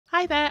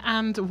Hi there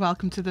and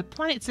welcome to the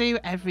Planet Zoo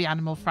Every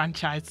Animal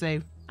Franchise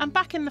Zoo. I'm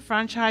back in the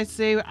franchise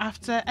zoo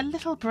after a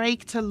little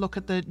break to look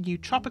at the new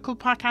tropical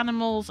pack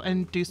animals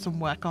and do some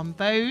work on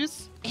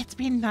those. It's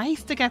been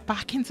nice to get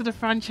back into the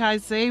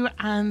franchise zoo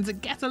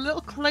and get a little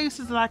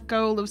closer to that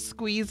goal of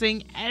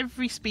squeezing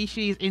every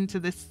species into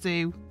this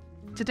zoo.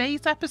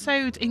 Today's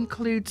episode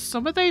includes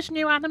some of those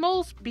new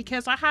animals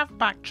because I have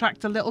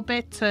backtracked a little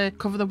bit to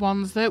cover the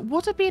ones that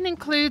would have been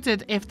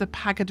included if the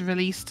pack had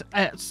released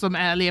at some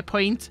earlier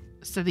point.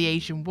 So the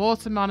Asian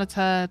water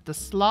monitor, the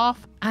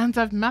sloth, and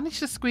I've managed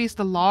to squeeze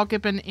the Lar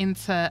Gibbon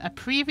into a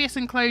previous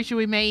enclosure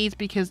we made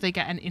because they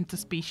get an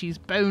interspecies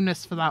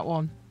bonus for that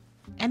one.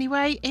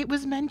 Anyway, it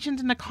was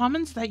mentioned in the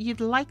comments that you'd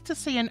like to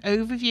see an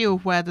overview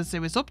of where the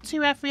zoo is up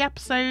to every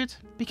episode.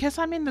 Because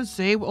I'm in the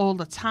zoo all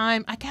the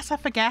time, I guess I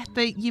forget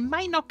that you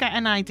might not get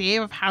an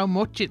idea of how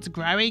much it's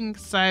growing,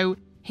 so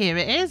here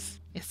it is.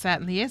 It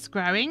certainly is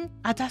growing.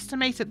 I'd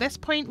estimate at this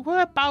point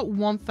we're about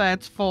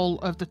 1/3 full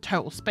of the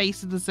total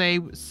space of the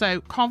zoo,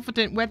 so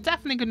confident we're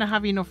definitely going to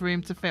have enough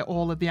room to fit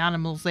all of the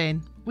animals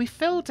in. We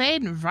filled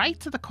in right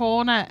to the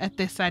corner at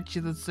this edge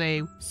of the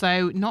zoo,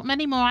 so not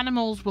many more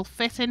animals will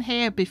fit in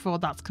here before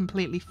that's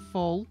completely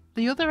full.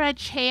 The other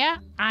edge here,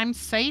 I'm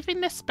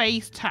saving this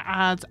space to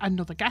add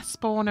another guest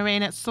spawner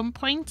in at some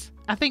point.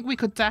 I think we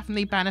could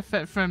definitely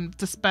benefit from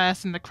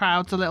dispersing the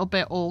crowds a little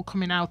bit, all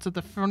coming out of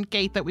the front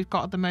gate that we've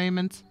got at the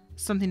moment.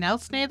 Something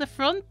else near the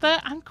front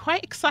that I'm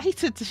quite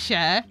excited to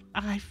share.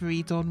 I've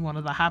redone one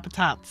of the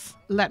habitats.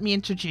 Let me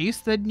introduce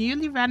the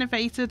newly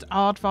renovated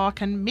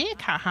aardvark and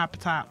meerkat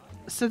habitat.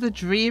 So the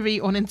dreary,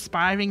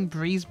 uninspiring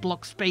breeze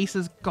block space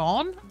is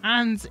gone,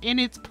 and in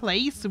its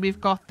place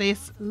we've got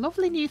this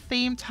lovely new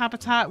themed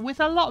habitat with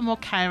a lot more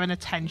care and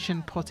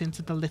attention put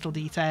into the little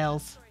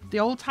details. The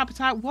old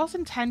habitat was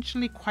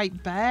intentionally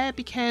quite bare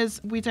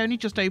because we'd only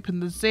just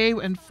opened the zoo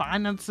and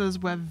finances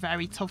were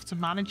very tough to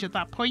manage at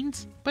that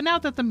point. But now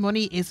that the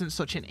money isn't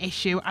such an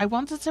issue, I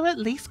wanted to at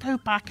least go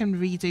back and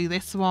redo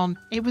this one.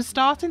 It was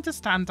starting to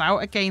stand out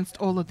against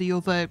all of the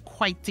other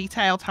quite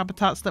detailed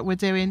habitats that we're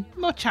doing.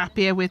 Much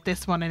happier with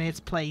this one in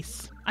its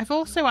place. I've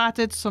also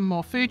added some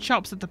more food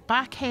shops at the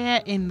back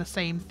here in the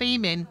same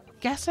theming.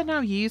 Guests are now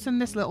using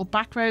this little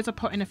back road I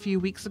put in a few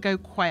weeks ago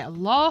quite a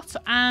lot,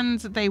 and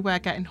they were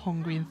getting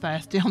hungry and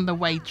thirsty on the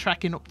way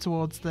trekking up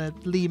towards the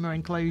lemur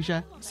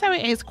enclosure. So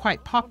it is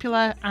quite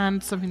popular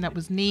and something that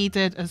was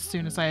needed as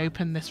soon as I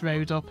opened this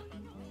road up.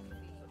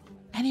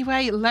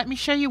 Anyway, let me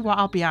show you what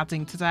I'll be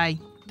adding today.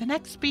 The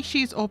next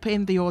species up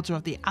in the order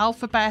of the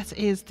alphabet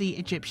is the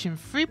Egyptian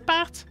fruit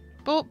bat.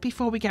 But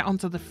before we get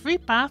onto the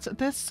fruit bat,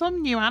 there's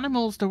some new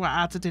animals that were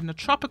added in the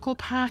tropical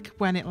pack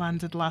when it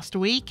landed last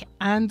week,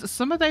 and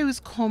some of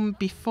those come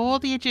before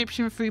the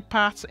Egyptian fruit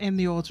bat in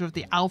the order of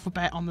the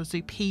alphabet on the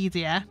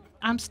Zoopedia.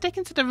 I'm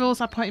sticking to the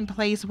rules I put in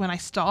place when I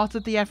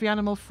started the Every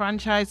Animal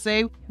franchise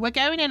zoo. We're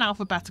going in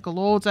alphabetical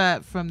order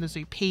from the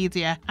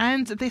Zoopedia,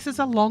 and this is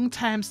a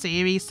long-term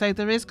series, so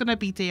there is going to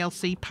be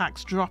DLC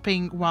packs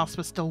dropping whilst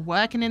we're still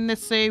working in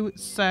this zoo,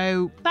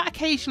 so that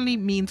occasionally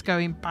means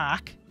going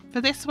back. For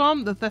this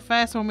one, the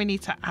first one we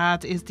need to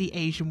add is the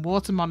Asian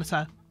water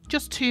monitor.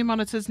 Just 2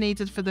 monitors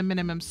needed for the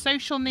minimum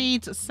social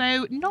needs,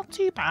 so not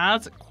too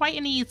bad, quite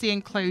an easy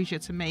enclosure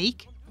to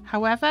make.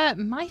 However,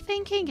 my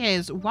thinking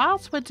is,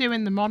 whilst we're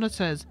doing the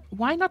monitors,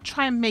 why not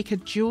try and make a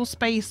dual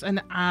space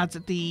and add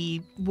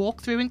the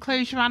walkthrough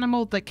enclosure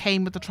animal that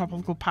came with the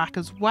tropical pack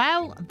as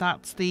well?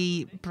 That's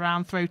the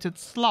brown-throated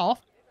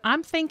sloth.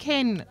 I'm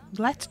thinking,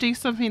 let's do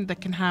something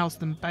that can house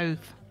them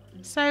both.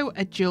 So,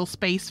 a dual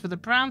space for the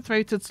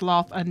brown-throated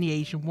sloth and the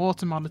Asian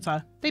water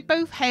monitor. They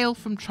both hail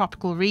from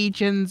tropical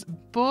regions,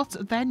 but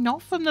they're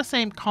not from the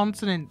same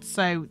continent,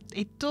 so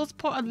it does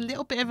put a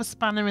little bit of a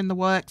spanner in the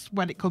works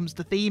when it comes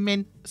to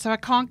theming. So I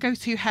can't go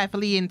too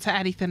heavily into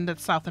anything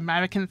that's South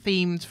American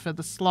themed for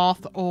the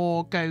sloth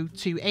or go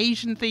too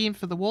Asian themed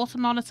for the water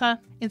monitor.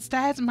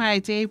 Instead, my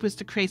idea was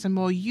to create a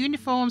more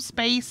uniform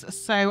space,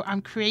 so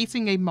I'm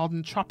creating a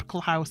modern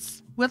tropical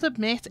house. Will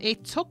admit,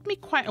 it took me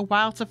quite a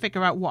while to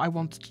figure out what I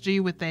wanted to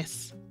do with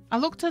this. I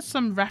looked at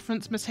some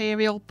reference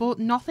material, but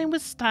nothing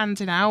was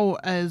standing out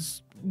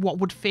as what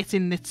would fit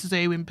in this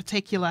zoo in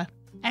particular.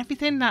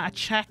 Everything that I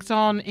checked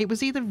on, it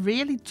was either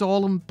really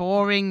dull and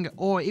boring,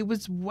 or it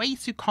was way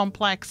too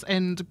complex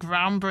and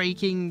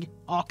groundbreaking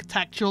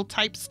architectural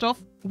type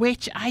stuff,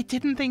 which I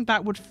didn't think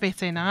that would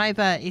fit in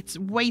either. It's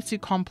way too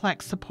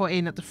complex to put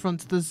in at the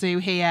front of the zoo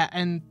here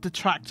and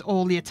detract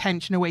all the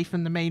attention away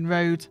from the main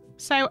road.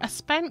 So I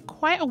spent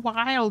quite a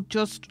while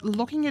just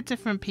looking at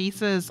different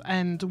pieces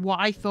and what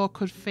I thought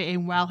could fit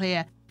in well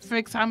here. For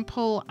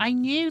example, I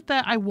knew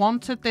that I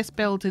wanted this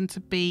building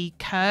to be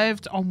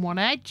curved on one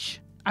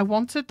edge. I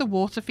wanted the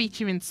water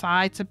feature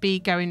inside to be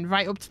going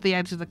right up to the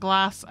edge of the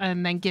glass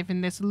and then giving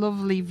this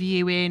lovely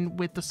view in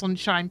with the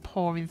sunshine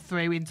pouring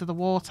through into the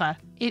water.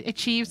 It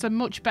achieves a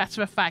much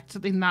better effect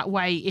in that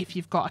way if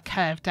you've got a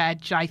curved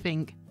edge, I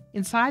think.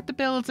 Inside the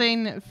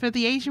building, for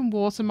the Asian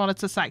water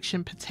monitor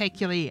section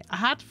particularly, I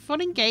had fun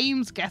and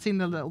games getting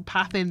the little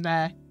path in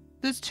there.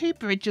 There's 2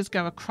 bridges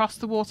go across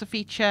the water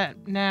feature.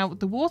 Now,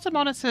 the water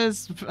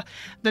monitors,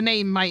 the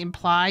name might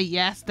imply,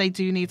 yes, they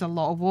do need a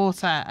lot of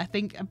water. I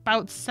think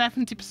about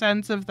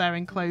 70% of their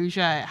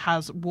enclosure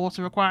has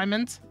water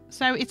requirements.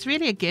 So it's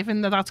really a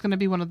given that that's going to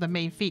be one of the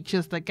main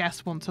features that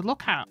guests want to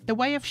look at. The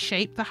way I've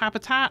shaped the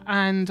habitat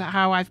and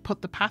how I've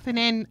put the pathing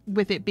in,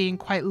 with it being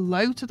quite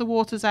low to the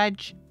water's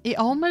edge, it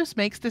almost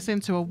makes this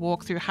into a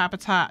walk-through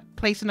habitat,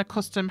 placing a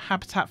custom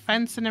habitat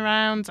fencing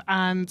around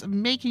and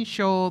making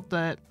sure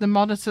that the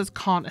monitors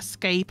can't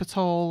escape at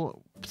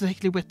all,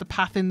 particularly with the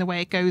pathing the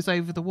way it goes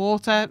over the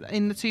water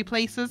in the 2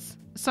 places.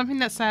 Something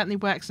that certainly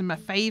works in my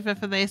favour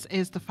for this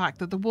is the fact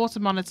that the water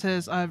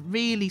monitors are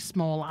really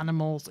small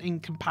animals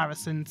in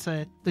comparison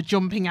to the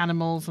jumping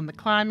animals and the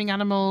climbing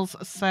animals,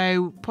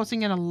 so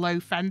putting in a low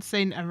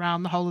fencing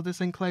around the whole of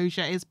this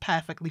enclosure is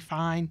perfectly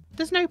fine.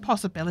 There's no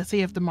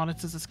possibility of the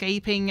monitors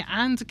escaping,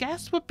 and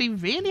guests would be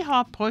really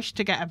hard pushed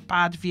to get a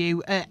bad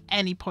view at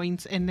any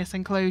point in this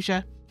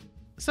enclosure.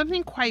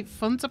 Something quite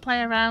fun to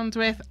play around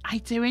with. I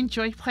do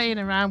enjoy playing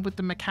around with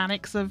the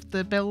mechanics of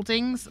the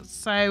buildings,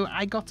 so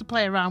I got to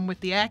play around with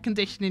the air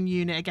conditioning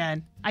unit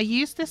again. I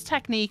used this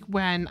technique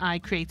when I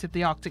created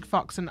the Arctic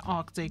Fox and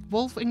Arctic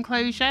Wolf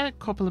enclosure a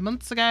couple of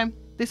months ago.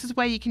 This is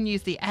where you can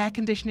use the air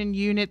conditioning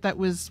unit that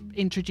was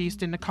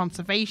introduced in the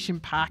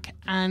conservation pack,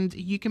 and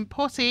you can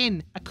put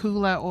in a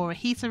cooler or a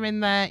heater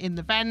in there in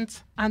the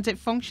vent, and it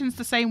functions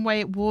the same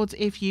way it would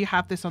if you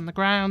had this on the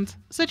ground.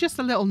 So just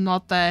a little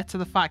nod there to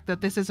the fact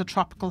that this is a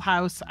tropical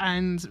house,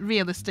 and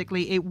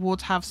realistically it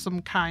would have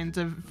some kind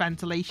of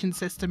ventilation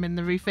system in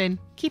the roofing,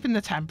 keeping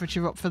the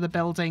temperature up for the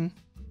building.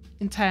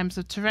 In terms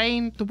of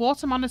terrain, the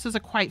water monitors are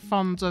quite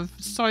fond of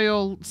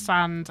soil,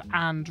 sand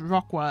and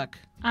rockwork.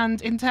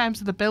 And in terms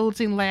of the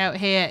building layout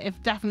here, it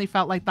definitely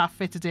felt like that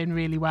fitted in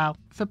really well.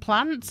 For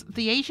plants,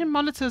 the Asian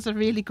monitors are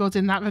really good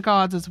in that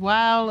regard as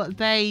well.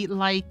 They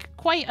like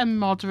quite a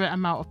moderate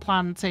amount of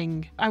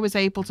planting. I was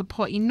able to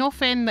put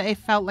enough in that it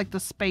felt like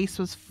the space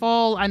was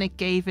full and it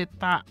gave it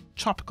that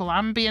tropical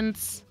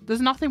ambience.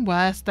 There's nothing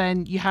worse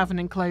than you have an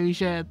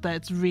enclosure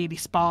that's really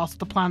sparse with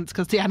the plants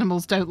because the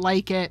animals don't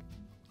like it.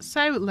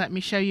 So let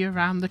me show you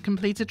around the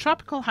completed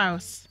tropical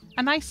house.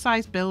 A nice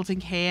sized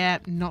building here,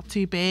 not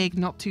too big,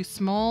 not too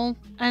small,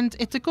 and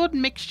it's a good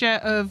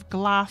mixture of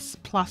glass,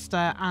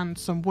 plaster and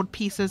some wood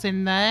pieces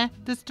in there.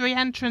 There's 3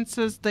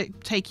 entrances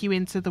that take you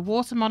into the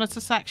water monitor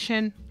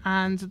section,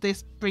 and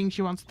this brings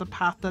you onto the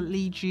path that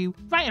leads you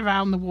right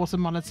around the water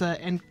monitor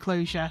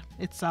enclosure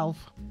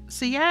itself.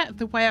 So yeah,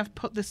 the way I've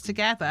put this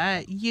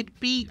together, you'd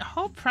be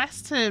hard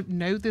pressed to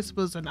know this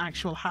was an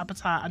actual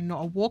habitat and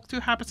not a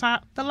walkthrough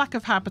habitat. The lack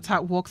of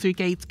habitat walkthrough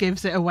gates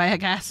gives it away, I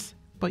guess.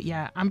 But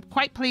yeah, I'm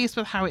quite pleased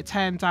with how it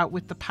turned out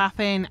with the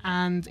pathing,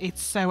 and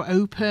it's so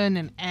open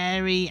and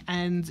airy,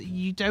 and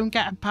you don't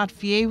get a bad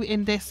view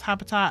in this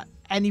habitat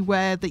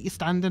anywhere that you're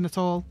standing at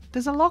all.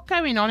 There's a lot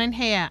going on in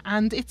here,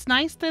 and it's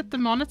nice that the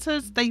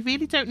monitors, they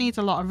really don't need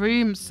a lot of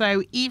room,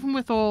 so even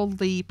with all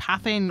the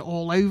pathing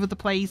all over the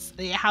place,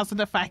 it hasn't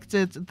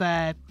affected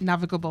their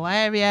navigable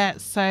area,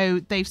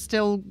 so they've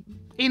still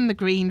in the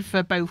green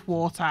for both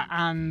water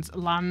and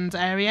land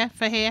area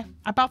for here.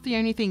 About the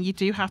only thing you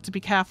do have to be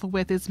careful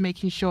with is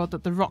making sure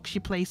that the rocks you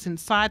place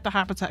inside the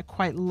habitat are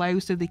quite low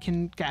so they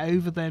can get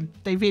over them.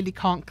 They really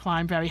can't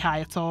climb very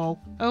high at all.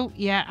 Oh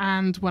yeah,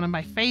 and one of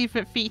my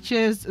favourite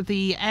features,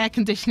 the air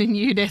conditioning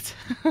unit.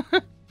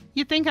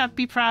 You'd think I'd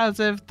be proud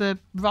of the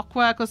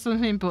rockwork or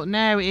something, but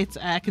no, it's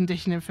air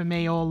conditioning for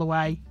me all the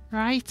way.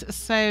 Right,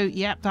 so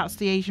yep, that's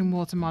the Asian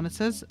water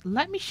monitors.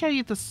 Let me show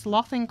you the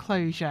sloth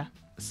enclosure.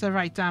 So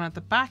right down at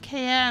the back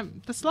here,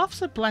 the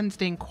sloths are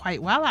blended in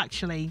quite well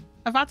actually.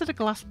 I've added a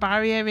glass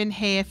barrier in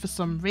here for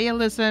some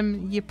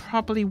realism. You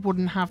probably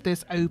wouldn't have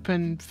this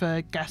open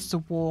for guests to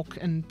walk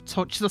and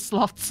touch the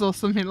sloths or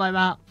something like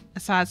that.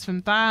 Aside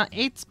from that,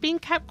 it's been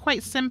kept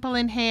quite simple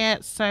in here,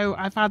 so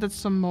I've added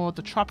some more of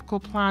the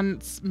tropical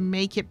plants,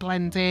 make it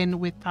blend in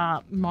with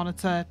that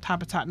monitor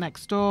habitat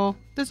next door.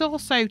 There's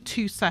also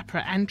 2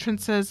 separate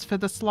entrances for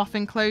the sloth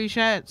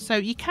enclosure, so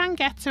you can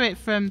get to it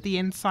from the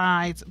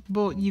inside,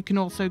 but you can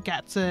also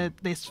get to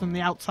this from the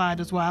outside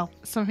as well.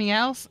 Something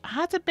else, I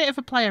had a bit of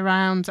a play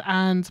around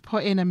and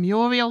put in a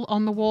mural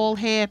on the wall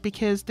here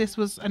because this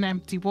was an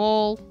empty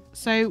wall.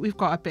 So we've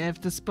got a bit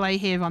of display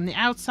here on the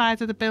outside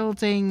of the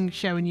building,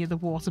 showing you the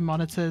water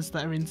monitors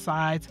that are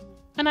inside.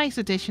 A nice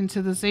addition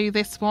to the zoo,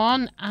 this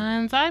one,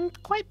 and I'm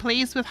quite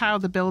pleased with how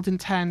the building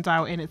turned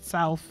out in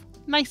itself.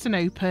 Nice and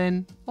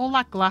open, all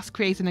that glass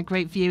creating a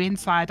great view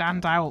inside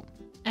and out.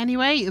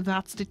 Anyway,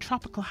 that's the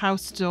tropical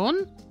house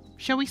done.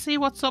 Shall we see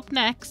what's up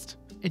next?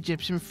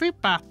 Egyptian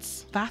fruit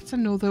bats. That's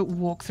another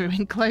walkthrough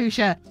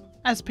enclosure.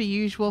 As per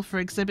usual for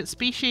exhibit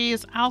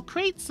species, I'll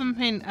create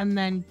something and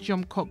then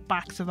jump cut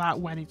back to that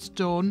when it's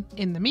done.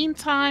 In the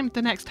meantime,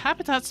 the next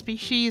habitat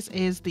species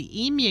is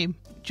the emu.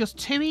 Just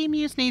 2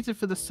 emus needed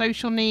for the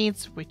social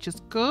needs, which is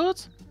good.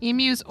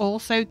 Emus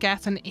also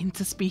get an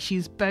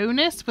interspecies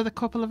bonus with a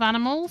couple of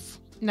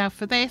animals. Now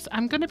for this,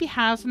 I'm going to be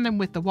housing them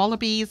with the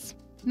wallabies.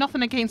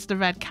 Nothing against the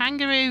red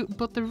kangaroo,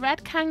 but the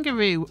red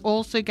kangaroo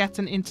also gets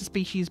an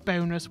interspecies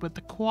bonus with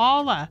the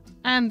koala,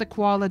 and the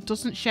koala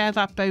doesn't share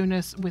that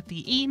bonus with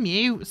the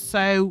emu,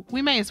 so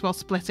we may as well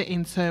split it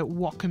into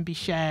what can be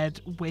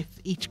shared with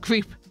each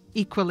group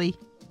equally.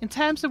 In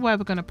terms of where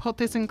we're going to put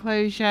this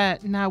enclosure,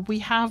 now we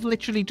have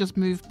literally just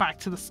moved back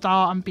to the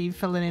start and been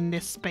filling in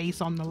this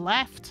space on the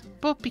left,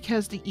 but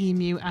because the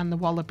emu and the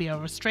wallaby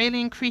are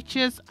Australian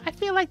creatures, I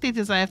feel like they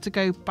deserve to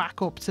go back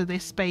up to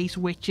this space,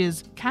 which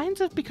is kind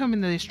of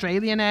becoming the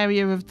Australian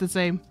area of the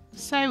zoo.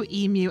 So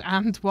emu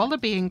and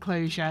wallaby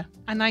enclosure.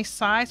 A nice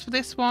size for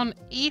this one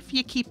if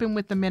you're keeping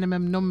with the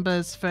minimum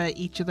numbers for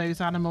each of those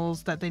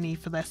animals that they need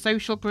for their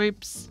social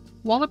groups.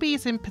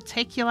 Wallabies in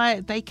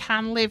particular, they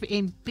can live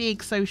in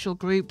big social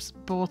groups,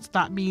 but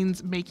that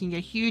means making a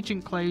huge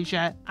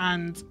enclosure,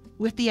 and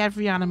with the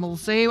Every Animal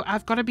Zoo,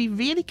 I've got to be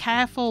really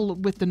careful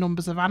with the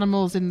numbers of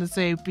animals in the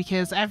zoo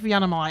because every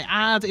animal I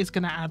add is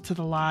going to add to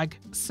the lag.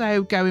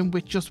 So going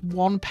with just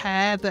one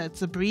pair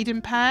that's a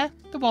breeding pair,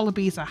 the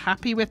wallabies are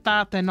happy with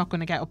that. They're not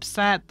going to get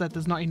upset that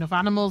there's not enough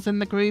animals in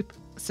the group.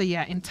 So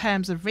yeah, in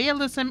terms of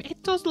realism,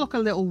 it does look a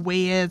little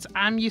weird.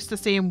 I'm used to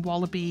seeing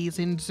wallabies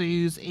in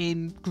zoos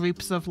in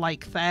groups of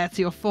like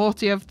 30 or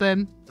 40 of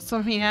them.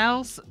 Something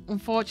else,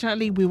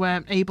 unfortunately, we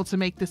weren't able to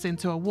make this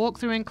into a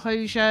walkthrough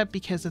enclosure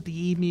because of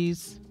the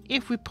emus.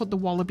 If we put the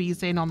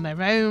wallabies in on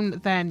their own,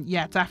 then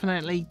yeah,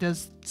 definitely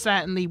there's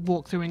certainly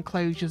walkthrough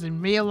enclosures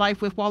in real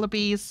life with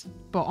wallabies.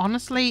 But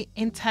honestly,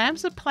 in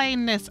terms of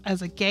playing this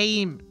as a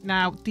game,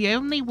 now the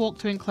only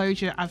walkthrough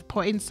enclosure I've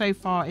put in so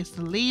far is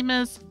the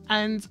lemurs,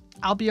 and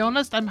I'll be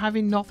honest, I'm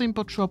having nothing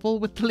but trouble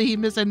with the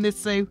lemurs in this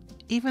zoo.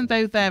 Even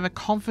though they're a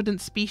confident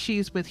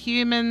species with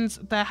humans,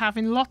 they're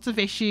having lots of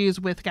issues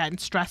with getting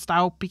stressed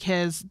out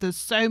because there's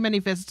so many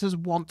visitors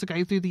want to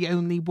go through the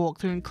only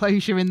walkthrough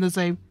enclosure in the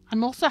zoo.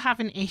 I'm also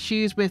having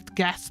issues with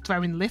guests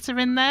throwing litter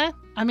in there.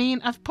 I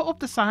mean, I've put up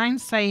the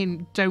signs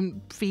saying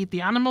don't feed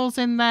the animals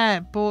in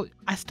there, but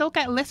I still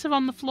get litter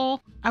on the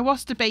floor. I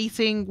was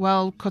debating,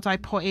 well, could I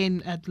put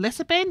in a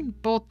litter bin?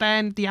 But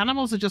then the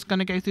animals are just going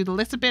to go through the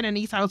litter bin and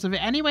eat out of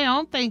it anyway,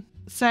 aren't they?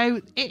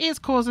 So it is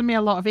causing me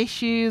a lot of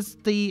issues.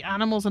 The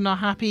animals are not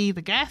happy.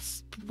 The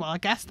guests, well, I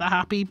guess they're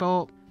happy,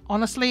 but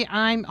honestly,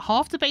 I'm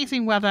half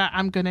debating whether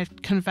I'm going to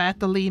convert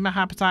the lemur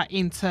habitat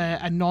into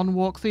a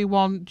non-walkthrough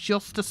one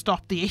just to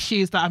stop the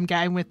issues that I'm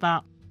getting with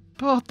that.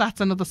 But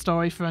that's another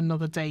story for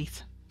another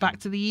date. Back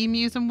to the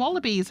emus and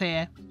wallabies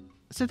here.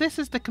 So this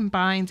is the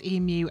combined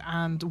emu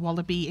and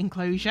wallaby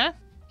enclosure.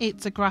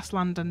 It's a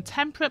grassland and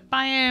temperate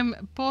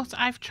biome, but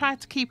I've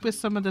tried to keep with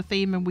some of the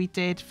theming we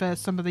did for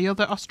some of the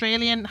other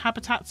Australian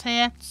habitats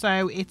here.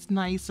 So it's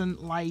nice and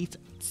light,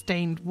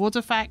 stained wood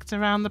effect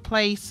around the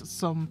place,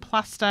 some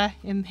plaster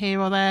in here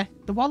or there.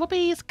 The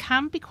wallabies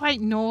can be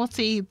quite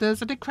naughty.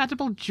 There's an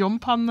incredible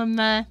jump on them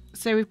there.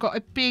 So we've got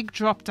a big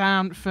drop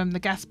down from the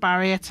guest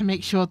barrier to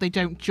make sure they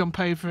don't jump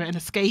over it and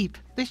escape.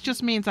 This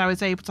just means I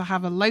was able to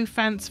have a low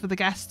fence for the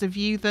guests to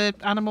view the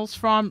animals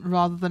from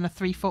rather than a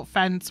 3-foot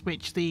fence,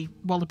 which the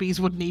wallabies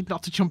would need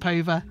not to jump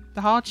over.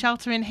 The hard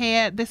shelter in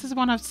here, this is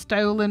one I've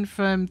stolen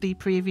from the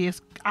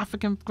previous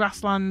African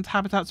grassland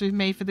habitats we've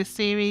made for this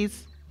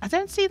series. I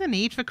don't see the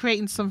need for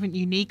creating something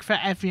unique for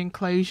every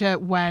enclosure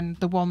when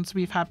the ones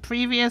we've had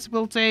previous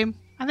will do.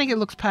 I think it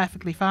looks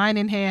perfectly fine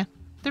in here.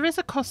 There is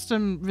a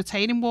custom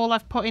retaining wall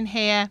I've put in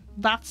here.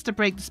 That's to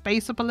break the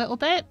space up a little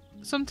bit.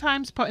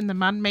 Sometimes putting the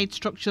man-made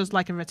structures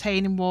like a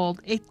retaining wall,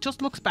 it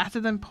just looks better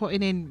than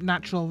putting in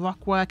natural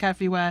rock work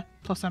everywhere.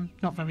 Plus I'm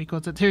not very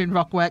good at doing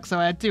rock work, so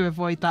I do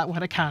avoid that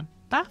when I can.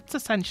 That's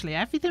essentially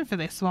everything for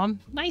this one.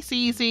 Nice,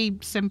 easy,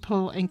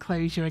 simple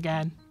enclosure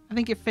again. I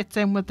think it fits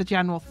in with the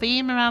general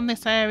theme around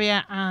this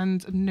area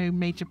and no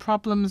major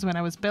problems when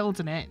I was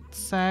building it.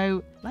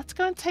 So let's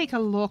go and take a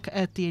look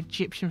at the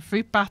Egyptian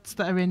fruit bats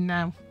that are in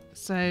now.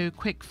 So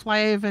quick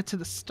flyover to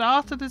the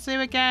start of the zoo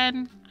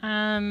again,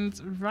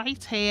 and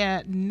right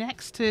here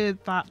next to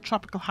that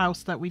tropical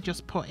house that we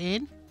just put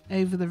in,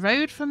 over the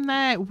road from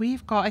there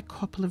we've got a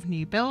couple of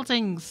new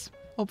buildings.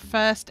 Up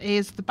first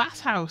is the bat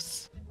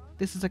house.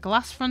 This is a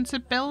glass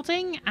fronted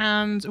building,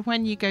 and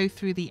when you go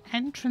through the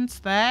entrance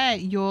there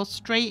you're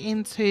straight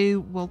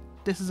into, well,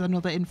 this is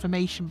another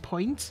information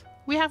point.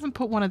 We haven't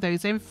put one of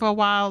those in for a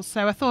while,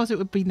 so I thought it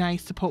would be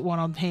nice to put one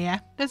on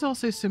here. There's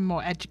also some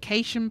more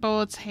education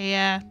boards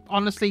here.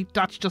 Honestly,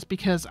 that's just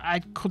because I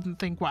couldn't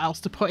think what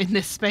else to put in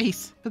this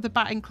space. For the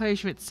bat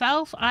enclosure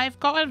itself, I've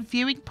got a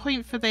viewing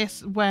point for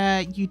this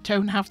where you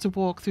don't have to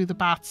walk through the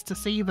bats to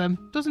see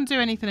them. Doesn't do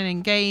anything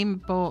in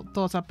game, but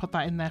thought I'd put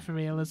that in there for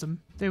realism.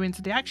 Through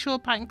into the actual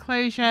bat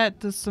enclosure,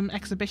 there's some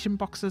exhibition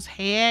boxes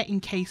here in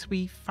case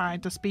we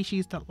find a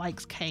species that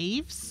likes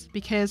caves.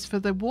 Because for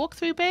the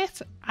walkthrough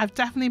bit, I've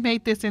definitely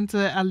made this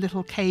into a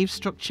little cave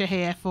structure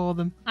here for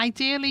them.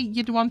 Ideally,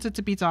 you'd want it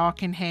to be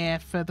dark in here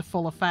for the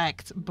full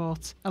effect,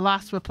 but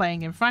alas, we're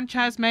playing in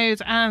franchise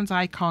mode and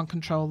I can't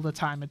control the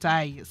time of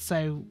day,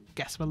 so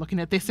guess we're looking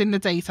at this in the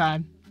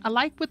daytime. I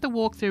like with the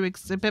walkthrough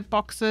exhibit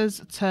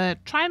boxes to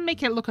try and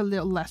make it look a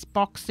little less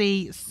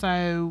boxy.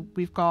 So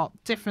we've got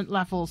different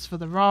levels for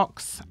the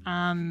rocks,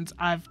 and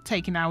I've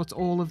taken out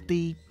all of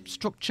the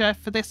structure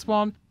for this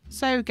one.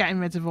 So getting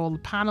rid of all the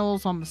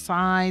panels on the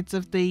sides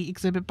of the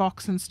exhibit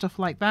box and stuff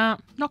like that.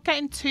 Not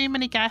getting too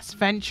many guests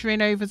venturing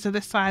over to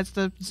this side of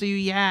the zoo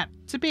yet.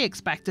 To be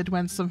expected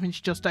when something's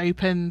just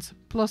opened.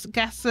 Plus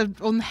guests are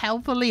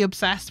unhealthily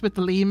obsessed with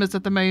the lemurs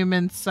at the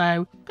moment, so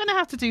I'm going to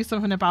have to do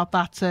something about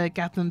that to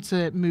get them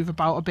to move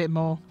about a bit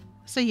more.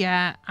 So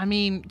yeah, I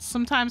mean,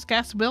 sometimes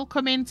guests will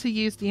come in to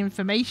use the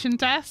information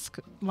desk,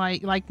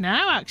 like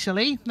now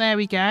actually. There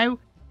we go.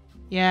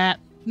 Yeah.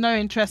 No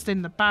interest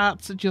in the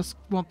bats, just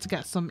want to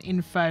get some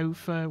info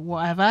for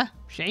whatever.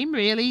 Shame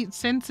really,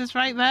 since it's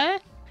right there.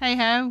 Hey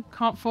ho,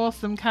 can't force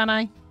them, can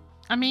I?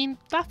 I mean,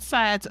 that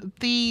said,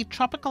 the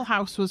tropical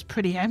house was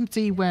pretty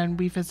empty when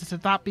we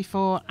visited that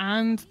before,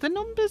 and the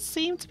numbers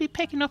seem to be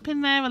picking up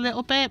in there a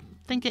little bit.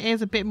 I think it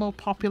is a bit more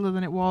popular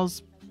than it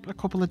was a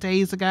couple of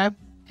days ago.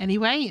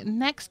 Anyway,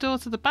 next door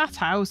to the bat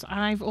house,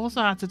 I've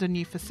also added a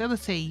new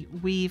facility.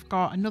 We've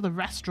got another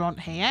restaurant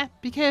here,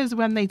 because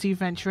when they do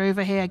venture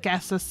over here,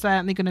 guests are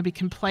certainly going to be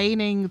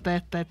complaining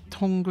that they're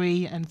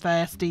hungry and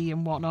thirsty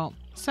and whatnot.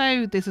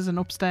 So this is an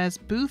upstairs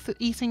booth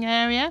eating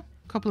area.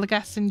 Couple of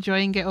guests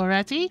enjoying it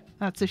already.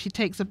 That's if she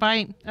takes a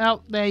bite.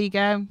 Oh, there you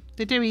go.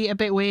 They do eat a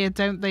bit weird,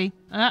 don't they?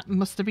 That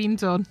must have been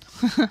done.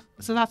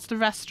 So that's the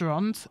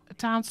restaurant.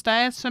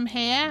 Downstairs from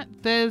here,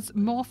 there's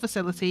more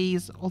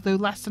facilities, although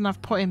less than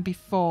I've put in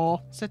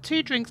before. So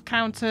 2 drinks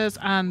counters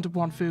and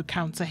 1 food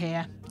counter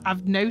here.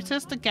 I've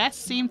noticed the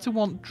guests seem to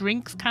want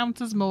drinks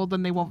counters more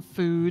than they want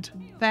food.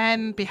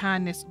 Then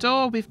behind this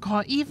door, we've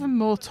got even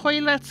more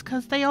toilets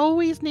because they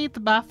always need the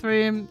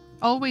bathroom.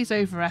 Always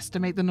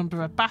overestimate the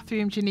number of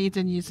bathrooms you need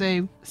in your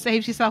zoo.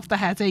 Saves yourself the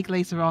headache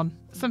later on.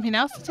 Something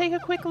else to take a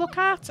quick look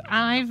at,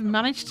 I've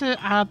managed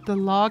to add the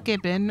Lar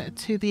Gibbon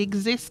to the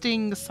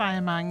existing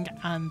siamang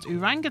and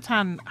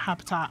orangutan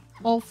habitat.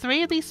 All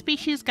 3 of these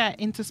species get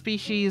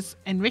interspecies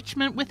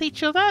enrichment with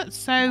each other,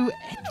 so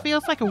it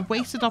feels like a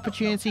wasted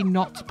opportunity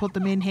not to put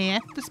them in here.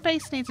 The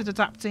space needed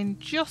adapting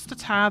just a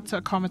tad to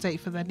accommodate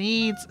for their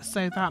needs,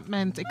 so that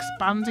meant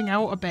expanding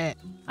out a bit.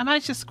 I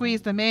managed to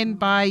squeeze them in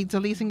by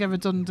deleting a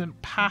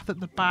redundant path at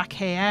the back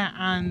here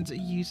and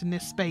using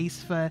this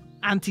space for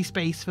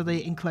anti-space for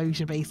the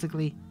enclosure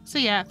basically. So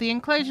yeah, the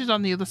enclosures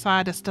on the other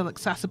side are still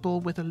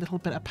accessible with a little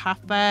bit of path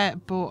there,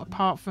 but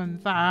apart from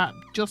that,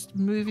 just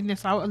moving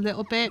this out a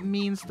little bit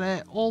means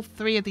that all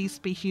 3 of these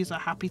species are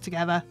happy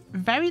together.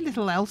 Very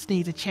little else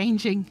needed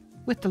changing.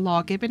 With the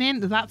Lar Gibbon in,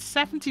 that's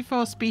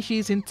 74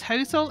 species in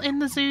total in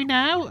the zoo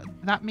now.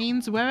 That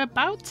means we're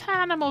about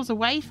 10 animals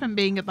away from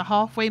being at the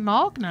halfway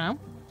mark now.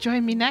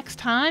 Join me next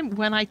time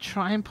when I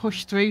try and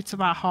push through to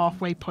that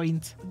halfway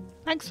point.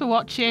 Thanks for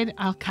watching,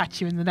 I'll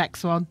catch you in the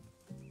next one.